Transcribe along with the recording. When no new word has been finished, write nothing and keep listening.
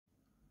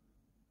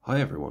Hi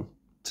everyone,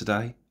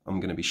 today I'm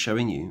going to be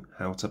showing you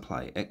how to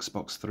play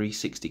Xbox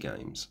 360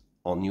 games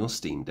on your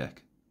Steam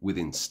Deck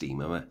within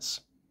SteamOS.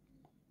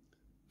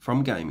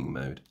 From gaming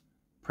mode,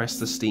 press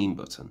the Steam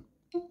button,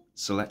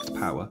 select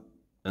power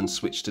and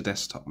switch to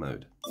desktop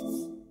mode.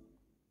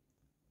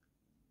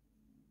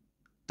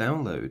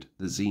 Download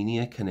the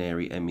Xenia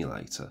Canary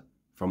emulator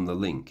from the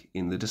link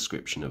in the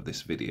description of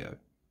this video.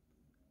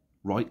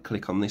 Right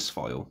click on this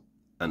file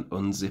and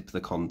unzip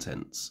the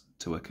contents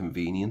to a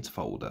convenient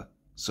folder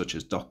such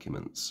as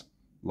documents,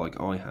 like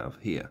I have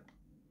here.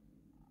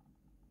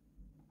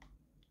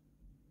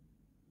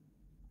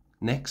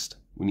 Next,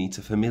 we need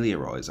to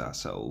familiarise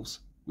ourselves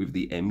with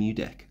the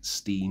EmuDeck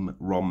Steam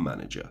ROM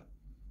Manager.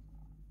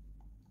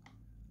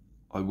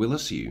 I will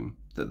assume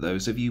that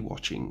those of you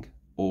watching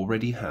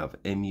already have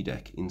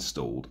EmuDeck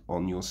installed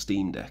on your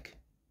Steam Deck.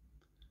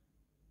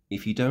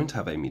 If you don't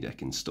have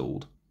EmuDeck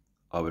installed,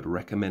 I would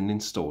recommend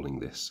installing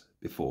this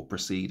before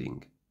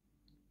proceeding.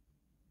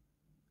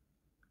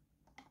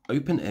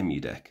 Open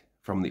EmuDeck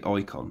from the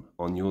icon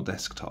on your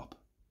desktop,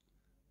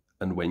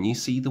 and when you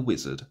see the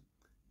wizard,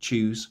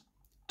 choose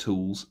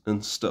Tools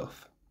and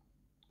Stuff.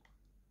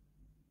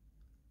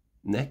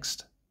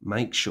 Next,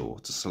 make sure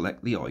to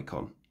select the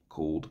icon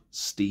called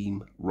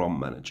Steam ROM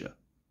Manager.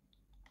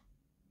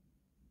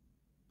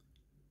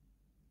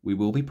 We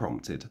will be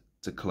prompted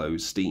to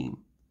close Steam.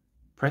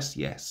 Press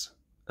Yes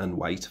and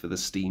wait for the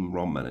Steam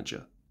ROM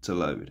Manager to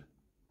load.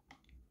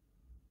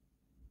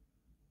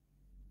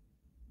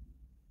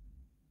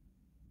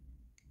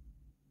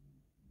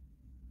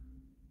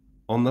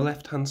 On the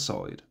left-hand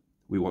side,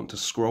 we want to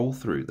scroll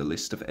through the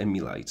list of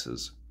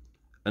emulators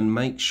and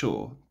make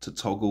sure to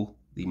toggle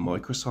the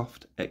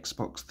Microsoft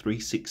Xbox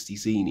 360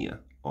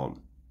 Xenia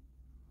on.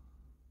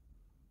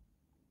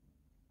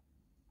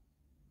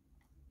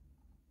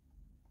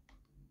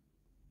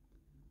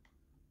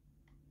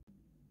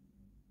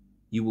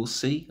 You will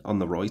see on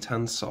the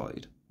right-hand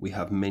side we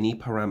have many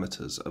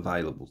parameters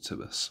available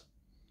to us.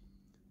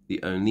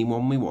 The only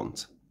one we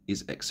want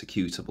is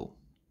executable.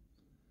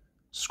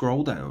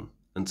 Scroll down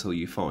until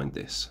you find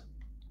this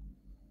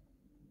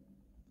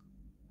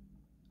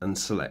and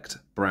select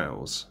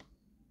Browse.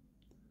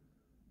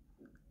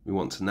 We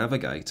want to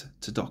navigate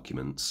to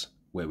Documents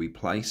where we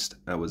placed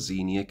our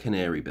Xenia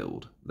Canary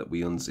build that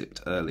we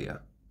unzipped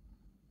earlier.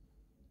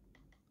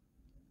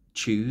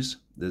 Choose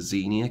the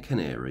Xenia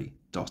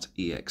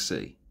Canary.exe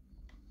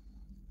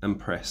and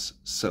press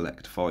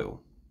Select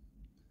File.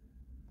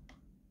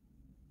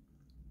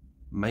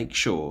 Make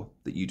sure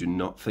that you do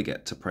not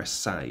forget to press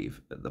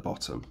Save at the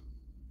bottom.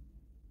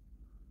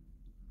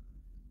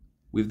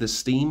 With the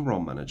Steam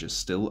ROM Manager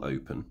still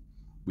open,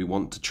 we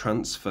want to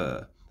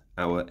transfer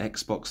our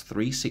Xbox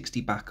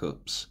 360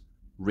 backups,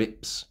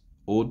 rips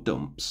or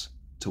dumps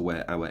to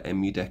where our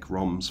EmuDeck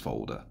ROMs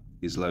folder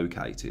is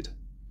located.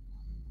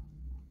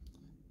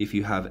 If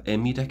you have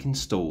EmuDeck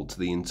installed to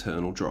the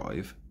internal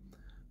drive,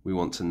 we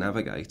want to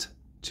navigate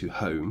to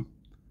Home,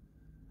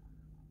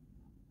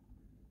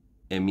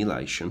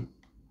 Emulation,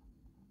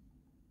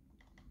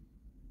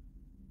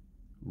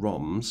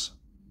 ROMs,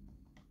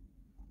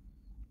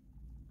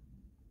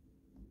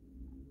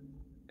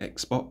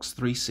 Xbox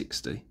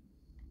 360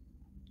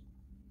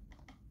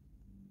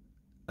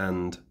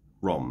 and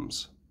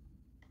ROMs.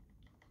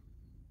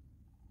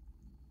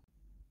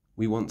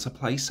 We want to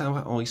place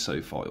our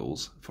ISO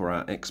files for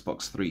our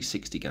Xbox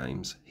 360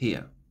 games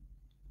here.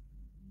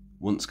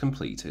 Once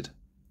completed,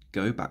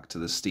 go back to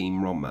the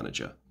Steam ROM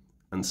Manager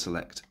and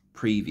select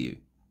Preview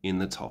in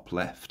the top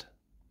left.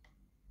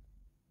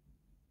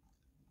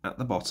 At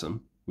the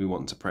bottom, we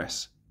want to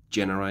press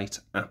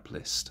Generate App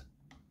List.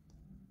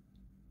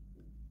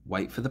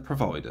 Wait for the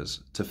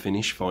providers to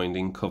finish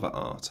finding cover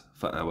art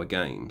for our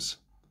games.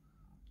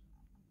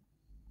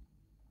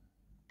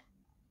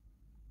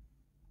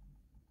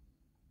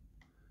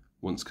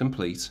 Once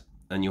complete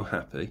and you're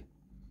happy,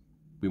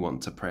 we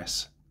want to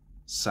press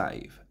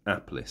Save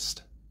App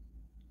List.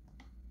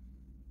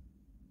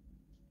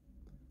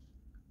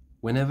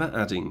 Whenever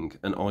adding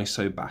an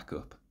ISO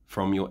backup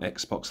from your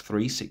Xbox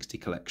 360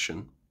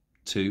 collection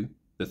to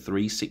the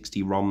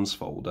 360 ROMs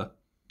folder,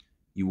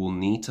 you will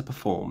need to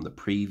perform the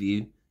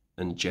Preview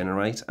and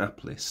Generate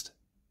App List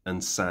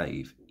and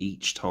save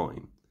each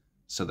time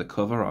so the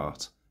cover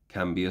art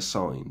can be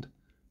assigned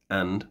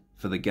and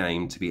for the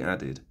game to be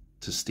added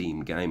to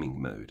Steam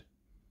Gaming Mode.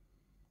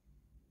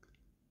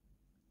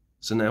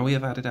 So now we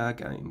have added our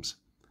games,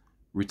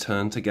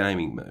 return to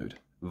Gaming Mode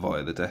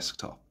via the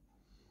desktop.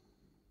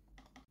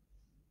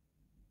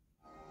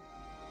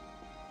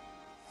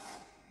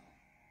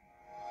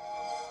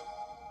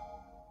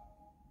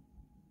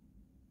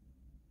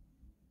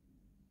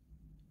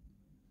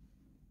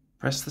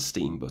 Press the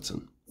Steam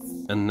button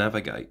and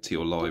navigate to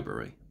your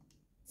library,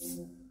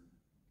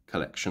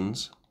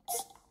 Collections,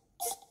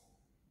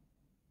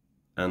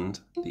 and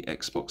the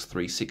Xbox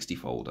 360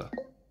 folder.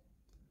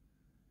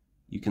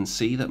 You can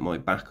see that my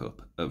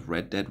backup of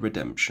Red Dead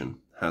Redemption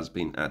has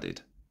been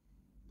added.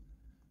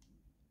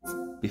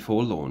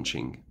 Before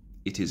launching,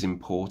 it is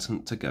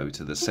important to go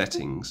to the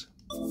Settings,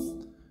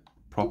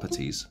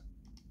 Properties,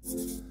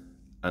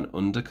 and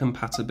under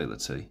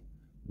compatibility,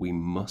 we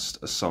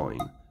must assign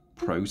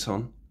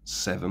Proton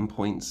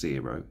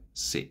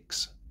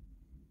 7.06.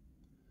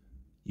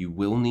 You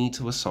will need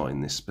to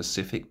assign this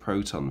specific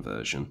Proton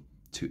version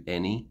to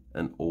any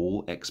and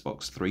all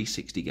Xbox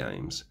 360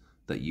 games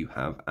that you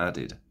have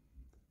added.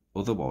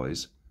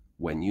 Otherwise,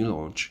 when you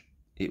launch,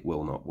 it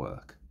will not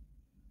work.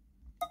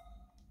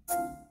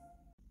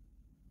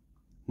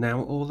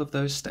 Now all of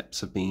those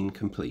steps have been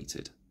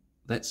completed,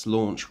 let's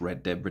launch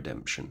Red Dead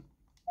Redemption,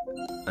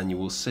 and you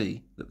will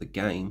see that the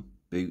game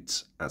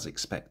boots as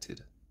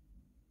expected.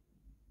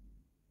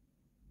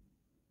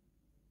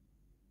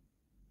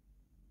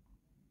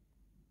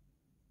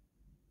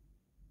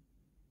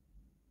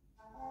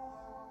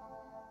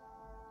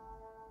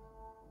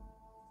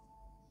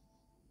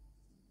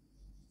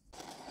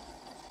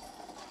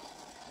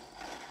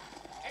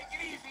 Take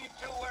it easy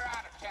until we're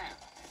out of town.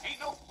 Ain't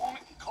no point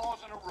in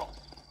causing a row.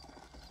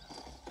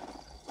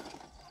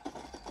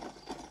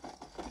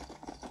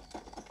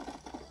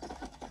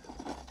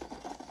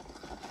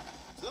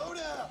 Slow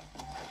down.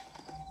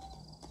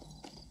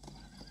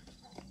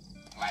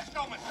 Let's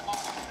go, Mr.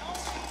 Martin. No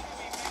need to be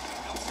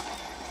making no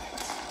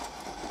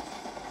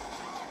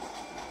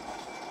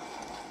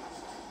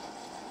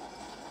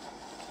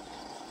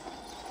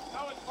So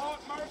it's Port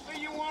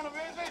Mercy you want to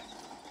visit?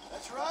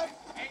 That's right.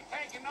 Ain't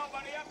taking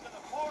nobody up to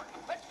the port.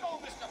 Let's go,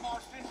 Mr.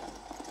 Marston.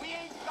 We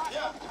ain't got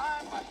Yeah. no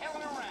time for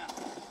helling around.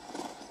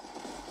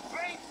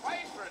 Strange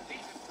place for a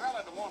decent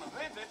fella to want to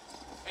visit,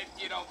 if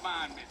you don't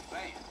mind me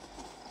saying.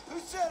 Who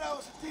said I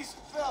was a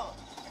decent fella?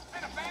 It's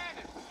been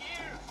abandoned for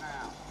years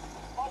now.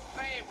 Folks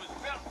say it was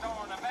built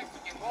during the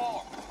Mexican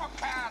War. All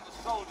kinds of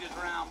soldiers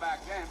around back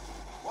then.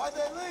 Why'd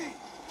they leave?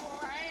 Well,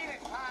 I ain't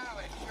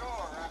entirely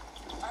sure.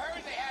 I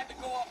heard they had to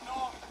go up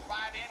north to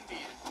fight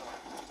Indians. Or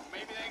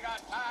maybe they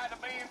got tired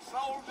of being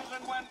soldiers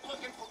and went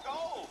looking for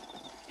gold.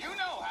 You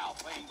know how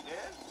things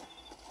is.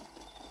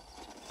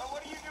 So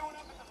what are you doing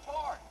up at the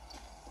fort?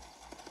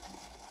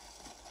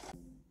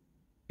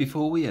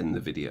 Before we end the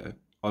video,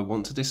 I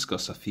want to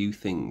discuss a few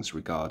things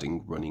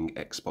regarding running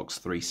Xbox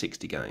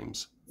 360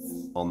 games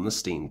on the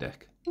Steam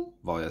Deck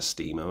via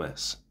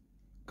SteamOS,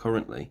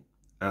 currently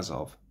as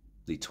of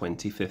the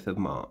 25th of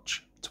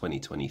March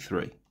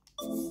 2023.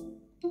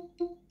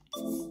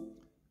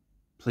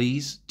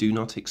 Please do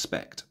not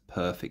expect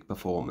perfect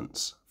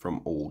performance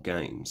from all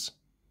games.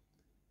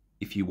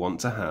 If you want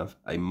to have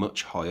a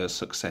much higher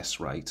success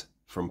rate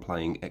from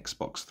playing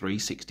Xbox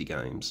 360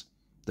 games,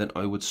 then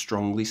I would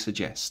strongly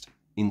suggest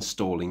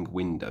installing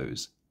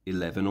Windows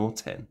 11 or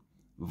 10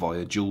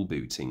 via dual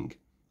booting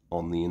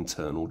on the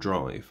internal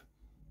drive,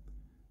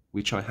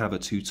 which I have a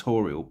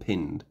tutorial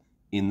pinned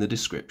in the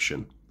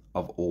description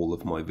of all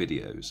of my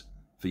videos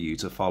for you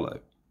to follow.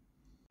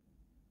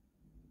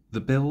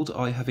 The build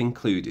I have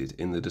included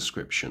in the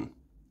description,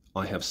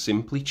 I have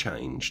simply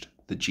changed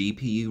the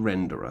GPU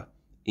renderer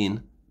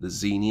in the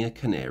Xenia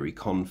Canary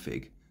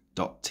config.toml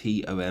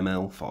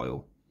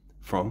file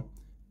from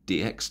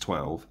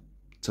DX12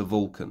 to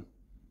Vulkan,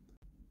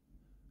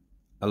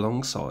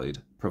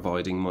 alongside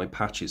providing my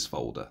patches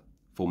folder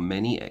for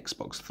many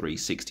Xbox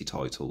 360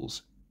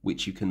 titles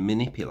which you can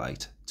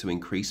manipulate to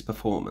increase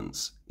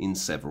performance in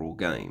several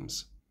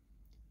games.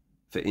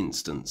 For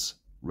instance,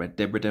 Red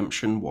Dead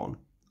Redemption 1,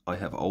 I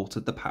have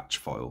altered the patch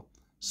file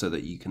so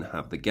that you can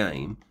have the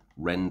game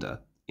render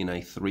in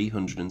a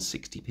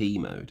 360p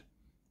mode,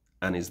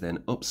 and is then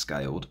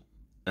upscaled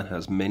and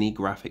has many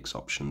graphics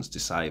options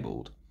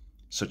disabled,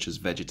 such as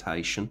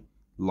vegetation,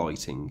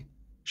 lighting,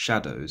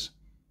 shadows,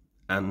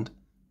 and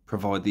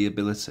provide the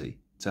ability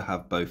to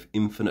have both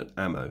infinite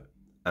ammo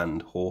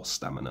and horse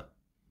stamina.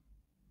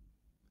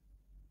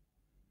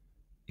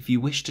 If you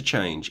wish to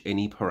change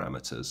any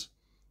parameters,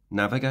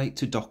 navigate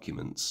to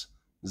Documents,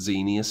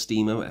 Xenia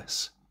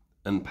SteamOS,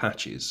 and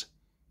Patches,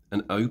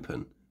 and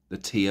open the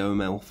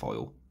TOML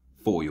file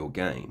for your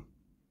game.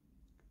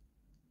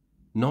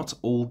 Not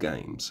all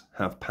games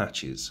have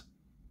patches,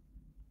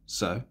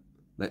 so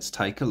let's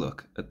take a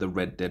look at the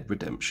Red Dead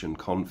Redemption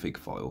config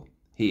file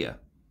here.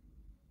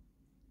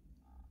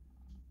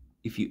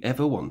 If you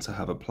ever want to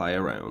have a play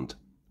around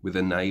with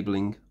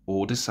enabling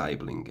or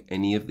disabling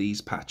any of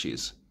these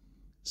patches,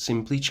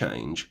 simply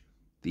change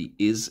the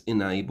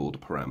isEnabled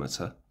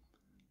parameter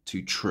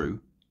to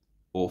true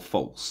or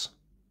false,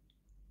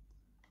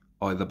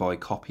 either by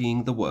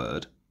copying the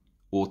word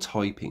or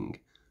typing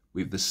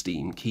with the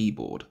Steam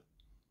keyboard.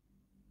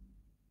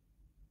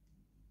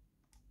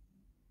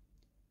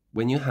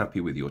 When you're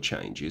happy with your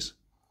changes,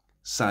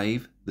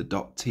 save the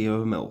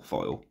 .toml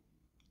file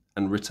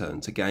and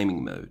return to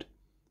gaming mode,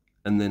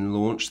 and then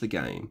launch the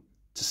game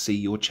to see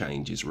your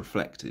changes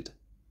reflected.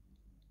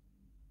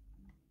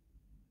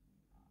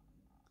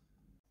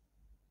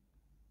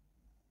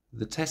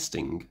 The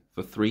testing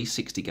for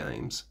 360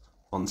 games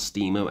on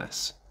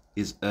SteamOS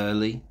is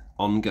early,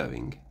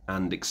 ongoing,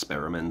 and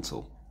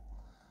experimental.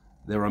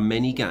 There are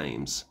many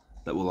games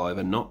that will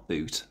either not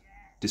boot,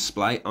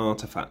 display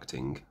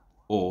artifacting,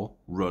 or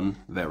run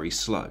very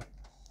slow.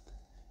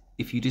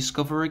 If you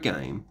discover a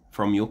game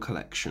from your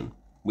collection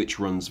which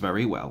runs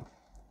very well,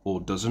 or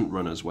doesn't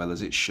run as well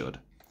as it should,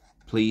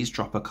 please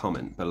drop a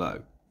comment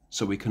below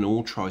so we can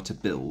all try to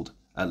build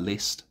a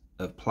list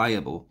of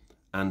playable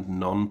and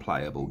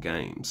non-playable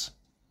games.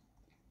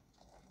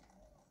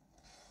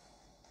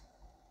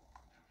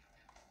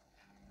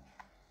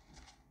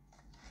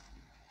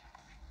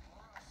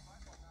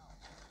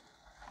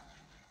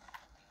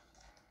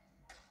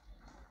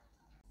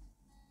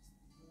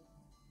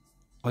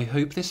 I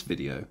hope this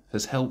video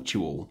has helped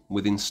you all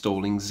with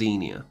installing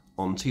Xenia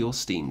onto your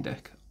Steam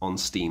Deck on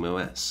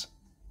SteamOS.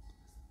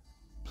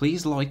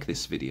 Please like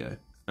this video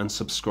and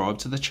subscribe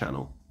to the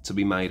channel to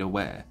be made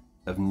aware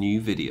of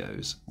new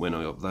videos when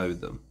I upload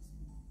them.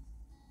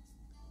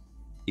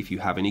 If you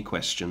have any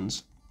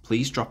questions,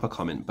 please drop a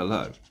comment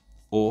below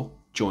or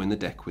join the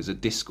Deck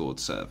Wizard Discord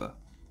server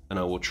and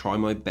I will try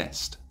my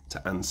best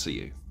to answer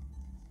you.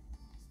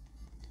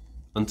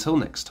 Until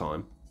next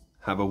time,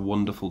 have a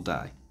wonderful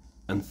day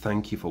and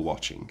thank you for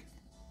watching.